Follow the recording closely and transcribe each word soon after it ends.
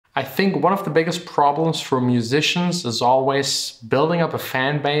I think one of the biggest problems for musicians is always building up a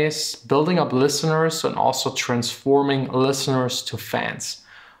fan base, building up listeners, and also transforming listeners to fans.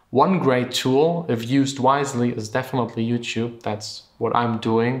 One great tool, if used wisely, is definitely YouTube. That's what I'm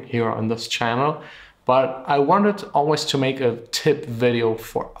doing here on this channel. But I wanted always to make a tip video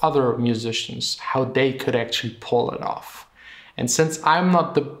for other musicians, how they could actually pull it off. And since I'm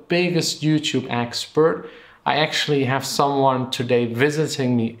not the biggest YouTube expert, I actually have someone today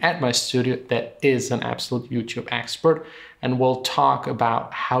visiting me at my studio that is an absolute YouTube expert, and we'll talk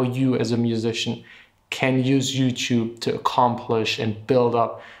about how you as a musician can use YouTube to accomplish and build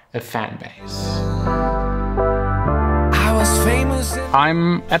up a fan base.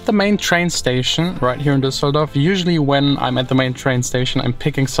 I'm at the main train station right here in Düsseldorf. Usually when I'm at the main train station, I'm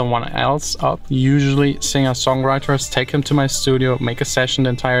picking someone else up, usually singer-songwriters, take him to my studio, make a session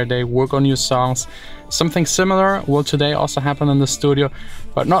the entire day, work on new songs. Something similar will today also happen in the studio,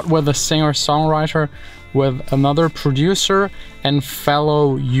 but not with a singer-songwriter, with another producer and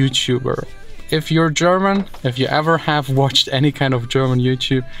fellow YouTuber. If you're German, if you ever have watched any kind of German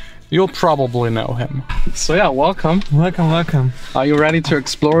YouTube, you'll probably know him. So yeah, welcome. Welcome. Are you ready to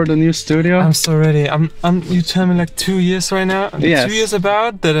explore the new studio? I'm so ready. You tell me like 2 years right now? Yes. 2 years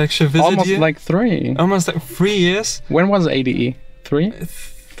about that I should visit Almost you? like 3. Almost like 3 years? When was ADE? 3?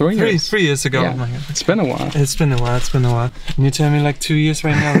 3 years? 3 years ago. Yeah. Oh my God. It's been a while. It's been a while. And you tell me like 2 years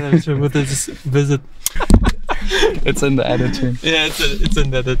right now that I should visit. It's in the editing. Yeah, it's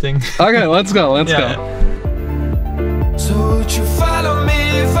in the editing. Okay, let's go. Let's go. So would you follow me?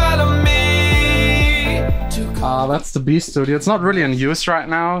 That's the B studio. It's not really in use right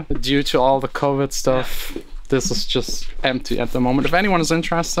now due to all the COVID stuff. This is just empty at the moment. If anyone is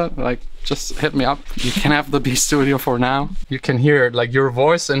interested, like, just hit me up. You can have the B studio for now. You can hear like your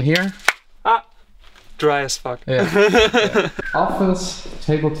voice in here. Dry as fuck. Yeah. Yeah. Office,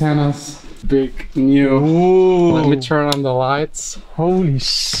 table tennis, big new. Ooh. Let me turn on the lights. Holy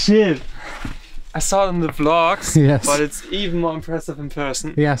shit. I saw it in the vlogs, Yes. but it's even more impressive in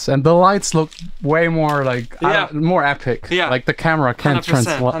person. Yes, and the lights look way more like more epic. Yeah. Like the camera can't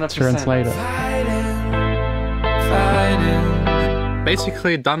 100%. translate it.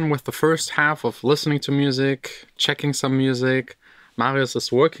 Basically done with the first half of listening to music, checking some music. Marius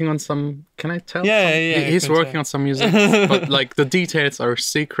is working on some. Can I tell? Yeah. He's working on some music, but like the details are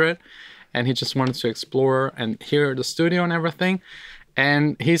secret, and he just wanted to explore and hear the studio and everything.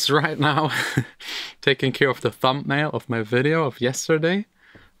 And he's right now taking care of the thumbnail of my video of yesterday.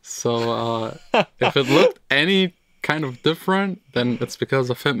 So if it looked any kind of different, then it's because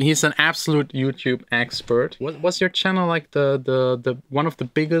of him. He's an absolute YouTube expert. Was your channel like the one of the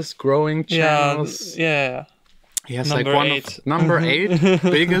biggest growing channels? Yeah. He has Number like 8. number 8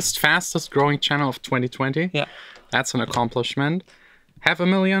 biggest, fastest growing channel of 2020. Yeah. That's an accomplishment.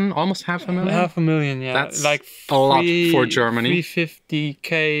 500,000, almost 500,000. 500,000, yeah. That's like a lot for Germany.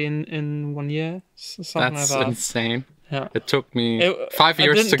 350k in 1 year. Something That's like that. insane. Yeah. It took me 5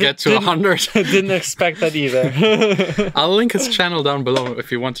 years to get to 100. I didn't expect that either. I'll link his channel down below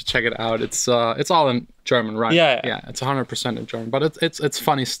if you want to check it out. It's all in German, right? Yeah. It's 100% in German, but it's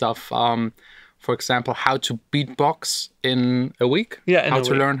funny stuff. For example, how to beatbox in a week. Yeah, how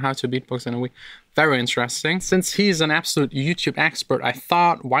to learn how to beatbox in a week. Very interesting. Since he's an absolute YouTube expert, I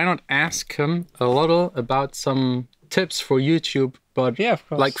thought, why not ask him a little about some tips for YouTube, but yeah, of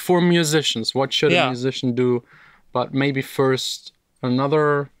course. like for musicians. What should a musician do? But maybe first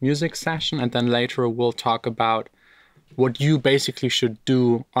another music session, and then later we'll talk about what you basically should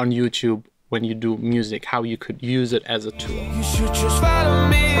do on YouTube when you do music, how you could use it as a tool. You should just follow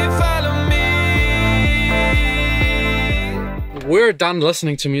me. We're done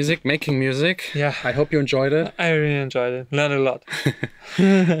listening to music, making music. Yeah. I hope you enjoyed it. I really enjoyed it. Learned a lot.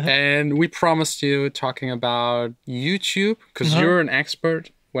 And we promised you talking about YouTube, because you're an expert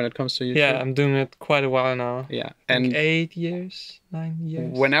when it comes to YouTube. Yeah, I'm doing it quite a while now. Yeah. And And 8 years, 9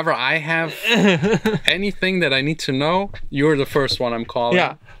 years. whenever I have anything that I need to know, you're the first one I'm calling.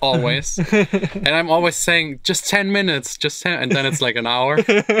 Yeah. Always. And I'm always saying, just 10 minutes, just 10, and then it's like an hour.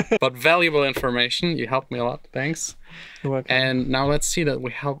 But valuable information. You helped me a lot. Thanks. You're welcome. And now let's see that we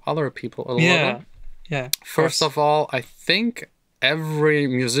help other people a little. Yeah. First of all, I think every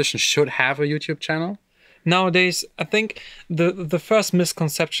musician should have a YouTube channel. Nowadays, I think the first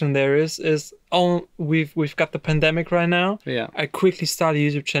misconception there is we've got the pandemic right now. Yeah. I quickly start a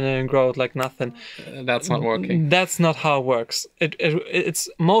YouTube channel and grow it like nothing. That's not working. That's not how it works. It's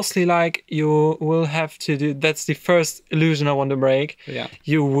mostly like you will have to do. That's the first illusion I want to break. Yeah.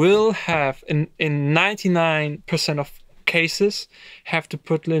 You will have in 99% of cases have to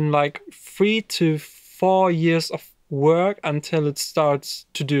put in like 3 to 4 years of work until it starts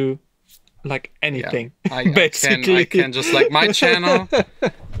to do like anything. Basically, I can just like my channel.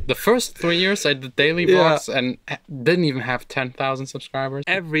 The first 3 years I did daily vlogs and didn't even have 10,000 subscribers.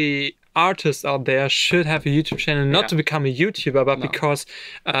 Every artist out there should have a YouTube channel, not to become a YouTuber, but because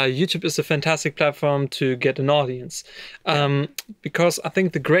YouTube is a fantastic platform to get an audience. Because I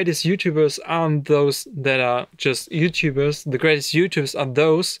think the greatest YouTubers aren't those that are just YouTubers. The greatest YouTubers are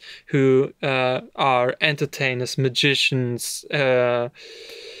those who are entertainers, magicians,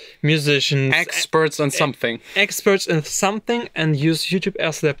 musicians, experts on something. Experts in something, and use YouTube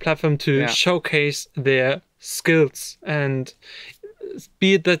as their platform to showcase their skills. And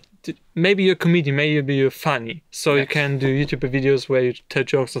be it that maybe you're a comedian, maybe you're funny, so you can do YouTube videos where you tell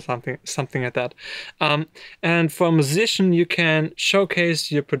jokes or something like that. And for a musician, you can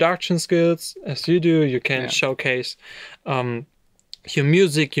showcase your production skills as you do. You can showcase your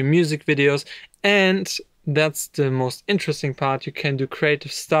music videos, and that's the most interesting part. You can do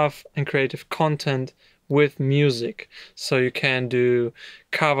creative stuff and creative content with music. So you can do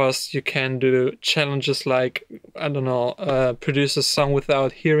covers, you can do challenges like, I don't know, produce a song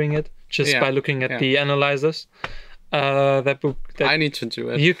without hearing it, just by looking at the analyzers. That I need to do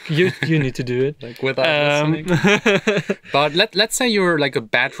it. You need to do it. Like without listening. But let's say you're like a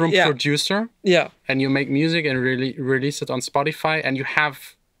bedroom producer. Yeah. And you make music and release it on Spotify, and you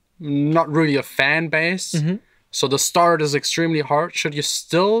have not really a fan base. So the start is extremely hard. Should you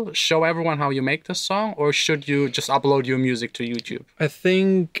still show everyone how you make the song, or should you just upload your music to YouTube? I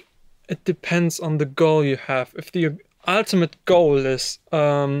think it depends on the goal you have. If the ultimate goal is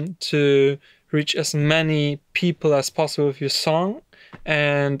to reach as many people as possible with your song,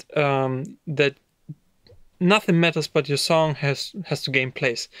 and that nothing matters but your song has to gain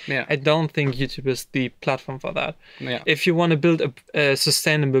place. I don't think YouTube is the platform for that. If you want to build a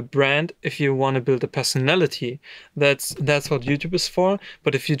sustainable brand, if you want to build a personality, that's what YouTube is for.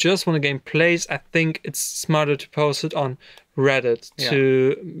 But if you just want to gain place, I think it's smarter to post it on Reddit,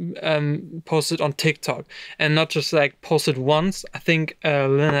 to post it on TikTok, and not just like post it once. I think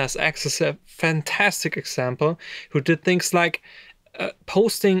Lil Nas X is a fantastic example who did things like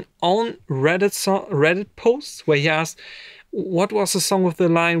posting on Reddit posts where he asked what was the song with the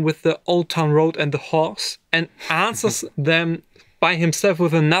line with the Old Town Road and the horse, and answers them by himself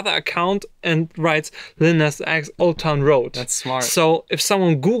with another account and writes Lil Nas X Old Town Road. That's smart. So if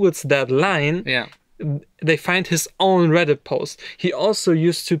someone Googles that line, they find his own Reddit post. He also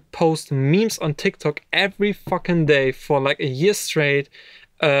used to post memes on TikTok every fucking day for like a year straight,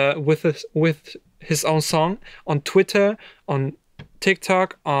 with his own song, on Twitter, on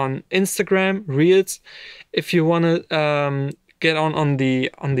TikTok, on Instagram, Reels. If you want to get on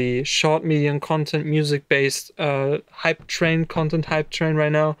the short medium content, music based hype train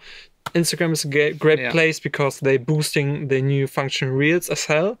right now, Instagram is a great place because they're boosting the new function Reels as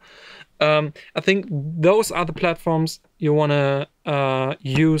hell. I think those are the platforms you want to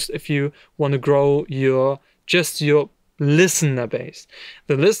use if you want to grow your listener base.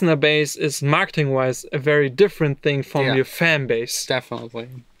 The listener base is marketing-wise a very different thing from your fan base. Definitely.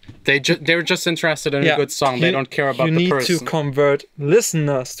 They're just interested in a good song. They don't care about the person. You need to convert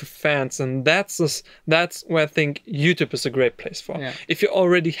listeners to fans, and that's where I think YouTube is a great place for. If you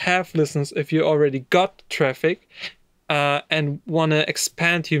already have listeners, if you already got traffic, and want to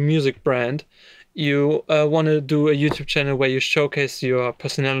expand your music brand, you want to do a YouTube channel where you showcase your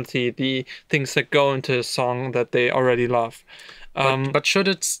personality, the things that go into a song that they already love. But should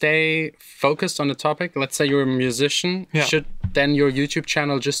it stay focused on the topic? Let's say you're a musician. Should then your YouTube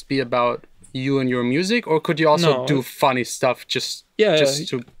channel just be about you and your music, or could you also do funny stuff just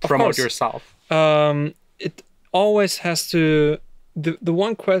to promote yourself? It always has to. The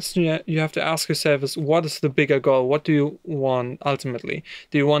one question you have to ask yourself is, what is the bigger goal? What do you want ultimately?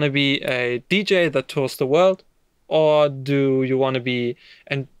 Do you want to be a DJ that tours the world, or do you want to be,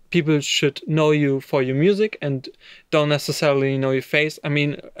 and people should know you for your music and don't necessarily know your face? I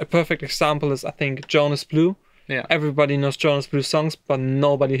mean, a perfect example is, I think, Jonas Blue. Everybody knows Jonas Blue songs, but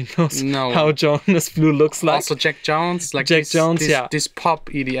nobody knows how Jonas Blue looks like. Also Jack Jones, like these pop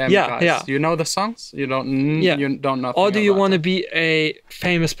EDM guys. You know the songs? You don't. You don't know. Or do you want to be a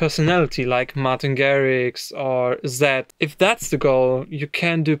famous personality like Martin Garrix or Zed? If that's the goal, you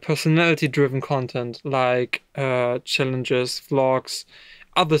can do personality-driven content like challenges, vlogs,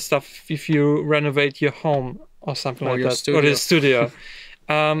 other stuff. If you renovate your home or something like that, or the studio.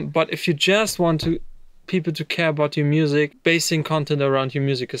 But if you just want to people to care about your music, basing content around your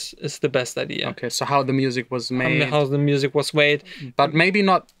music is the best idea. Okay, so how the music was made. How the music was made. But maybe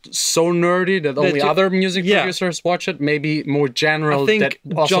not so nerdy that only other music producers watch it. Maybe more general. I think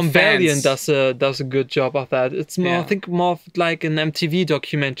that also John fans... Bellion does a good job of that. It's more, I think, more like an MTV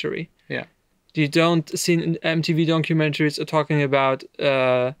documentary. Yeah. You don't see MTV documentaries are talking about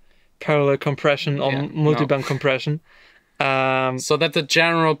parallel compression or multiband compression. So that the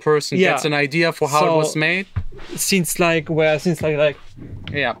general person gets an idea for how it was made. Scenes like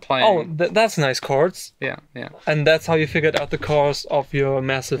playing. Oh, that's nice chords. Yeah. And that's how you figured out the chorus of your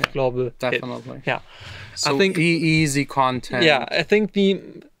massive global definitely hit. Yeah. So I think easy content. Yeah, I think the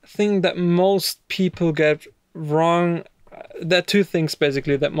thing that most people get wrong. There are two things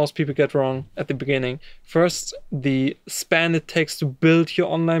basically that most people get wrong at the beginning. First, the span it takes to build your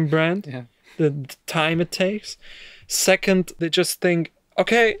online brand. Yeah. The time it takes. Second, they just think,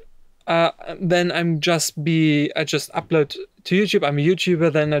 okay, then I just upload to YouTube. I'm a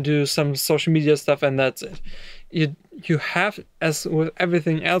YouTuber, then I do some social media stuff, and that's it. You have, as with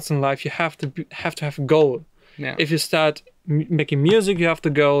everything else in life, you have to have a goal. Yeah. If you start making music, you have to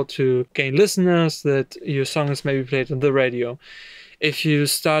go to gain listeners, that your song is maybe played on the radio. If you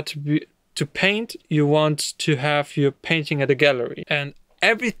start to paint, you want to have your painting at a gallery, and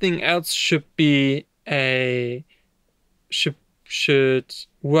everything else should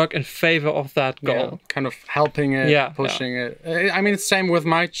work in favor of that goal. Yeah, kind of helping it, pushing it. I mean, it's same with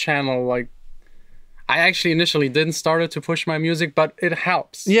my channel. Like, I actually initially didn't start it to push my music, but it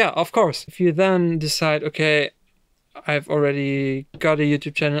helps. Yeah, of course. If you then decide, okay, I've already got a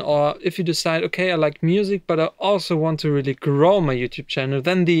YouTube channel, or if you decide, okay, I like music, but I also want to really grow my YouTube channel,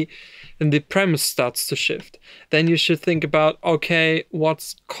 then the premise starts to shift. Then you should think about, okay,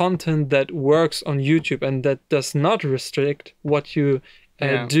 what's content that works on YouTube and that does not restrict what you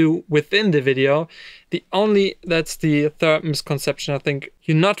do within the video. That's the third misconception, I think.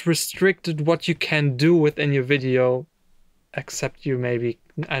 You're not restricted what you can do within your video, except you maybe,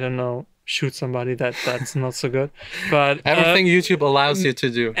 I don't know, shoot somebody. That's not so good. But everything YouTube allows you to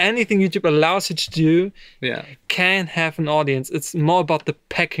do. Anything YouTube allows you to do can have an audience. It's more about the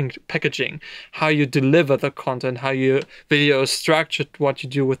packaging, how you deliver the content, how your video is structured, what you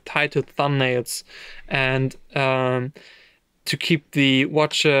do with title, thumbnails, and to keep the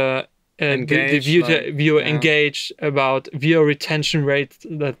watcher engaged, the viewer engaged, about viewer retention rate.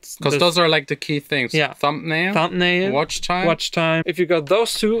 Because those are like the key things. Yeah. Thumbnail, watch time. If you got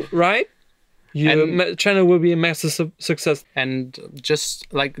those two right, your channel will be a massive success. And just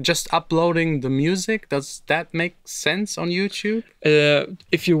uploading the music, does that make sense on YouTube?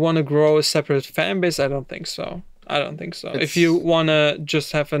 If you want to grow a separate fan base, I don't think so. If you want to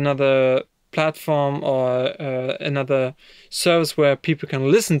just have another platform or another service where people can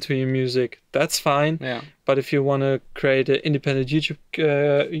listen to your music, that's fine. Yeah. But if you want to create an independent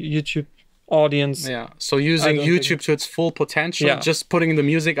YouTube audience, so using YouTube to its full potential, just putting the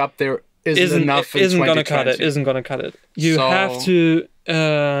music up there isn't enough. Isn't gonna cut it. You have to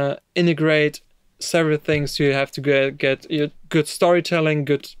integrate several things. You have to get good storytelling,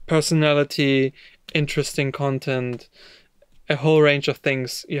 good personality, interesting content, a whole range of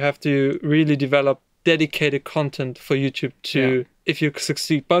things. You have to really develop dedicated content for YouTube if you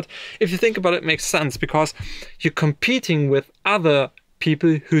succeed. But if you think about it, it makes sense, because you're competing with other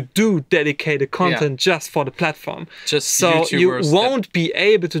people who do dedicated content just for the platform. So you won't be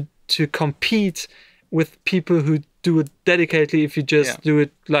able to compete with people who do it dedicatedly if you just do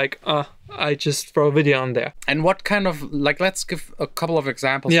it like, I just throw a video on there. And what kind of, let's give a couple of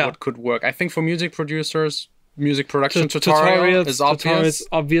examples of what could work. I think for music producers, music production tutorial is obvious. Tutorials,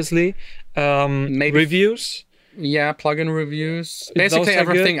 obviously. Maybe reviews. Yeah, plugin reviews. Basically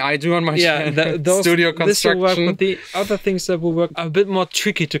everything I do on my channel. Studio construction. This will work, but the other things that will work are a bit more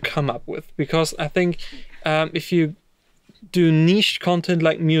tricky to come up with, because I think if you do niche content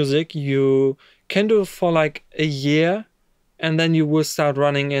like music, you can do it for like a year, and then you will start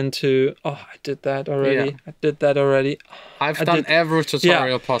running into, I did that already. I've done every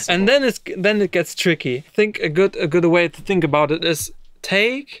tutorial possible. And then it gets tricky. I think a good way to think about it is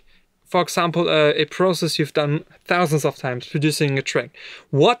take, for example, a process you've done thousands of times, producing a track.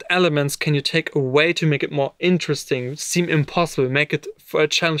 What elements can you take away to make it more interesting, seem impossible, make it for a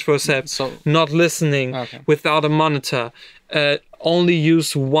challenge for yourself? So, not listening, without a monitor, only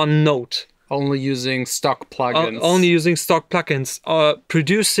use one note. Only using stock plugins. Or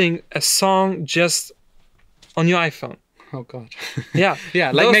producing a song just on your iPhone. Oh God. Yeah.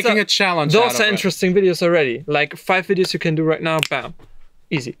 Yeah, like making a challenge. Those are interesting videos already. Like 5 videos you can do right now, bam.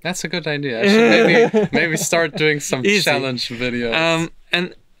 Easy. That's a good idea. I should maybe start doing some challenge videos.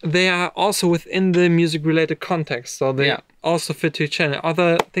 And they are also within the music related context, so they also fit to your channel.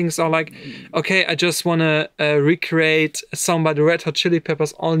 Other things are like, okay, I just want to recreate a song by the Red Hot Chili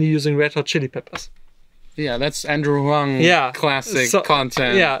Peppers only using Red Hot Chili Peppers. Yeah, that's Andrew Huang classic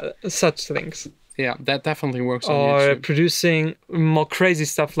content. Yeah, such things. Yeah, that definitely works on Or YouTube. producing more crazy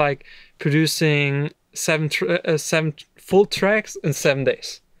stuff like producing seven full tracks in 7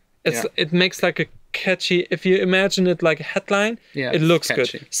 days. It makes like a catchy, if you imagine it like a headline, it looks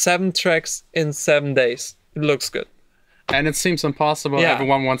catchy. Good. 7 tracks in 7 days. It looks good. And it seems impossible. Yeah.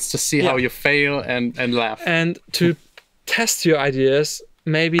 Everyone wants to see how you fail and laugh. And to test your ideas,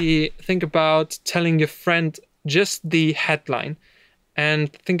 maybe think about telling your friend just the headline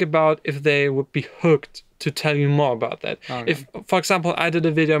and think about if they would be hooked to tell you more about that. Okay. If, for example, I did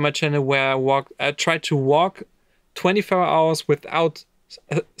a video on my channel where I tried to walk 24 hours without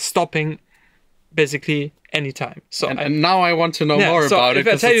stopping basically anytime. So and now I want to know more about it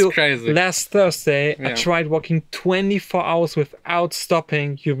because it's crazy. Last Thursday, I tried walking 24 hours without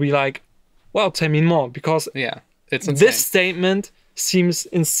stopping. You'll be like, well, tell me more, because it's insane. This statement seems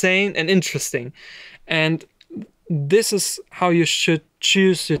insane and interesting. And this is how you should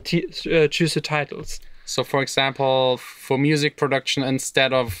choose your titles. So, for example, for music production,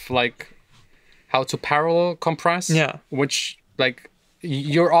 instead of like how to parallel compress, which like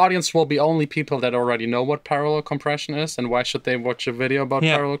your audience will be only people that already know what parallel compression is, and why should they watch a video about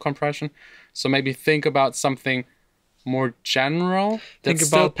parallel compression? So maybe think about something more general that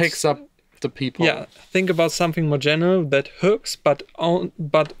still picks up the people. Yeah, think about something more general that hooks, but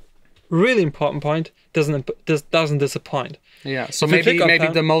really important point, doesn't disappoint. Yeah, so maybe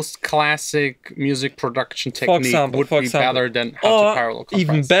the most classic music production technique would be better than how to parallel compress.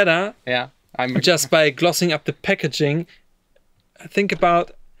 Even better, I'm just by glossing up the packaging. Think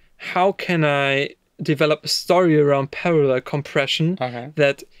about how can I develop a story around parallel compression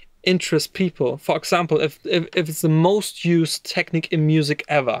that interests people. For example, if it's the most used technique in music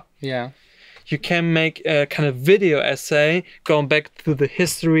ever, you can make a kind of video essay going back to the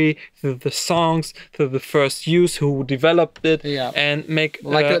history, to the songs, to the first use, who developed it, and make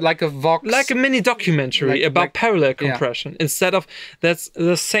like a mini documentary about parallel compression. Instead of that's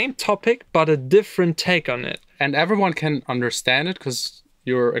the same topic but a different take on it. And everyone can understand it because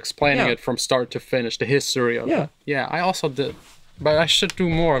you're explaining it from start to finish, the history of it. Yeah, I also did. But I should do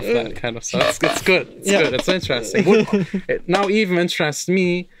more of that kind of stuff. It's good. It's good. It's interesting. It now even interests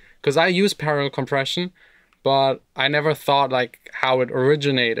me because I use parallel compression, but I never thought like how it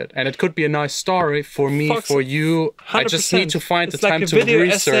originated. And it could be a nice story for me, for you. 100%. I just need to find the time to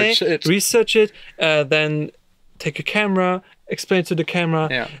research it. Research it, then take a camera, explain to the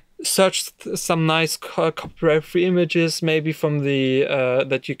camera. Search some nice copyright-free images, maybe from the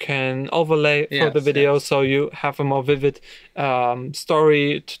that you can overlay for the video, so you have a more vivid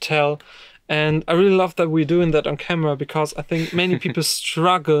story to tell. And I really love that we're doing that on camera, because I think many people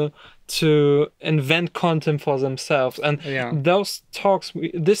struggle to invent content for themselves. And this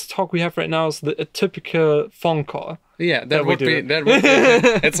talk we have right now is a typical phone call. Yeah, that would be.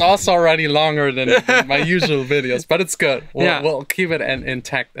 It's also already longer than my usual videos, but it's good. We'll keep it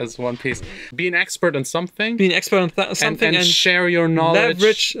intact as one piece. Be an expert on something. Be an expert on something and share your knowledge.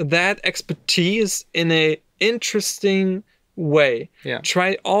 Leverage that expertise in an interesting way.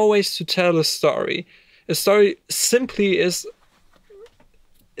 Try always to tell a story. A story simply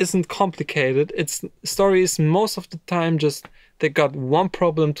isn't complicated. Story is most of the time just they got one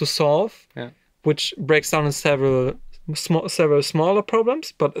problem to solve, which breaks down in several smaller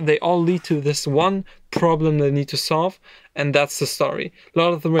problems, but they all lead to this one problem they need to solve, and that's the story.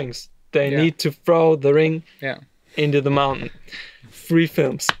 Lord of the Rings, they need to throw the ring into the mountain. 3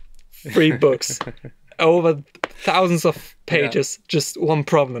 films, 3 books, over thousands of pages, just one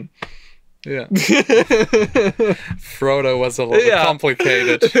problem. Frodo was a little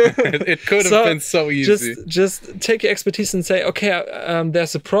complicated. It could have been so easy. Just take your expertise and say, okay,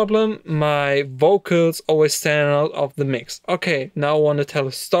 there's a problem. My vocals always stand out of the mix. Okay, now I want to tell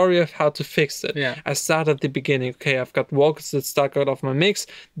a story of how to fix it. I start at the beginning. Okay, I've got vocals that stuck out of my mix.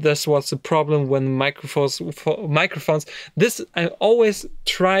 This was the problem when microphones. This I always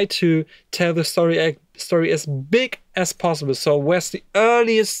try to tell the story as big as possible. So where's the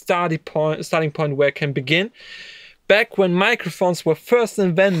earliest starting point where it can begin? Back when microphones were first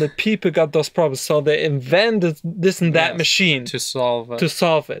invented, people got those problems, so they invented this and that machine to solve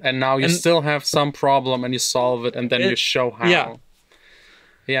it. And now you still have some problem and you solve it, and then you show how.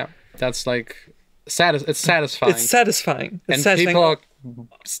 That's like it's satisfying. It's satisfying. And people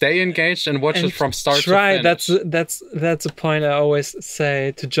stay engaged and watch it from start to finish. That's a point I always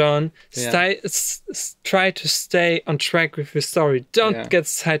say to John. Try to stay on track with your story. Don't get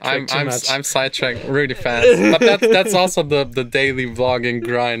sidetracked too much. I'm sidetracked really fast, but that's also the daily vlogging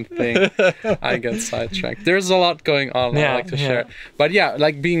grind thing. I get sidetracked. There's a lot going on. I like to share, but yeah,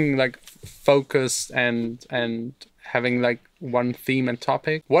 like being like focused and having like one theme and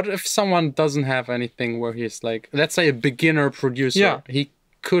topic. What if someone doesn't have anything where he's like, let's say a beginner producer, he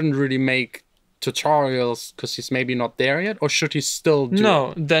couldn't really make tutorials because he's maybe not there yet, or should he still do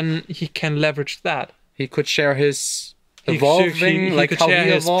No, then he can leverage that. He could share his evolving, like how he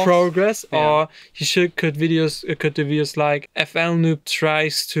his evolves. progress, or he could do videos like FL Noob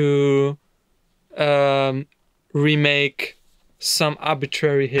tries to remake some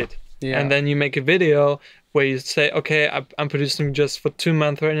arbitrary hit. And then you make a video where you say, okay, I'm producing just for 2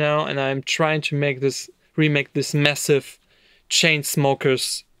 months right now, and I'm trying to remake this massive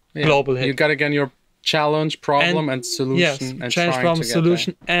Chainsmokers global hit. You got again your challenge, problem, and solution. Yes, and challenge, problem,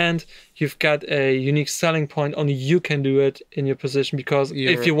 solution, and you've got a unique selling point. Only you can do it in your position, because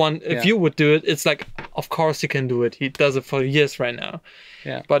if you would do it, it's like, of course he can do it. He does it for years right now.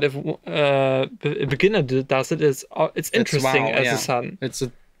 Yeah. But if a beginner does it, it's interesting as a sudden. It's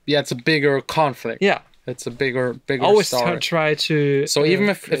a bigger conflict. Yeah. It's a bigger always story. Try to. So even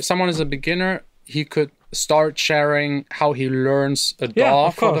if someone is a beginner, he could start sharing how he learns a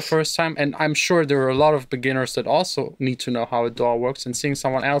DAW for the first time. And I'm sure there are a lot of beginners that also need to know how a DAW works, and seeing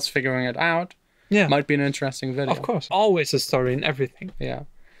someone else figuring it out might be an interesting video. Of course. Always a story in everything. Yeah.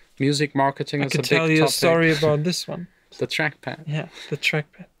 Music marketing is a big topic. I could tell you a story about this one. The trackpad. Yeah, the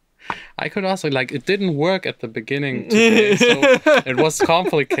trackpad. I could also, like, it didn't work at the beginning today, so it was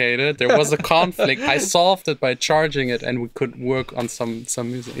complicated. There was a conflict. I solved it by charging it, and we could work on some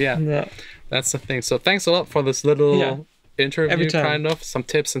music. Yeah, that's the thing. So thanks a lot for this little interview, kind of. Some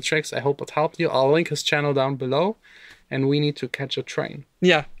tips and tricks. I hope it helped you. I'll link his channel down below, and we need to catch a train.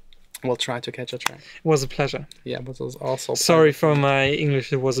 Yeah. We'll try to catch a train. It was a pleasure. Yeah, but it was also... Sorry for my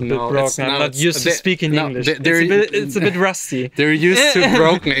English, it was a bit broken. I'm not used to speaking English. It's a bit rusty. They're used to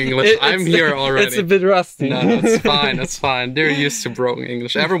broken English. I'm here already. It's a bit rusty. No, it's fine. It's fine. They're used to broken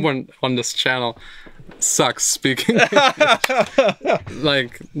English. Everyone on this channel sucks speaking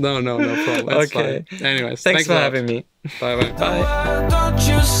like, no problem. It's fine. Anyways, thanks for having me. Bye.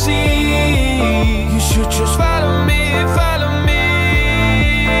 Bye.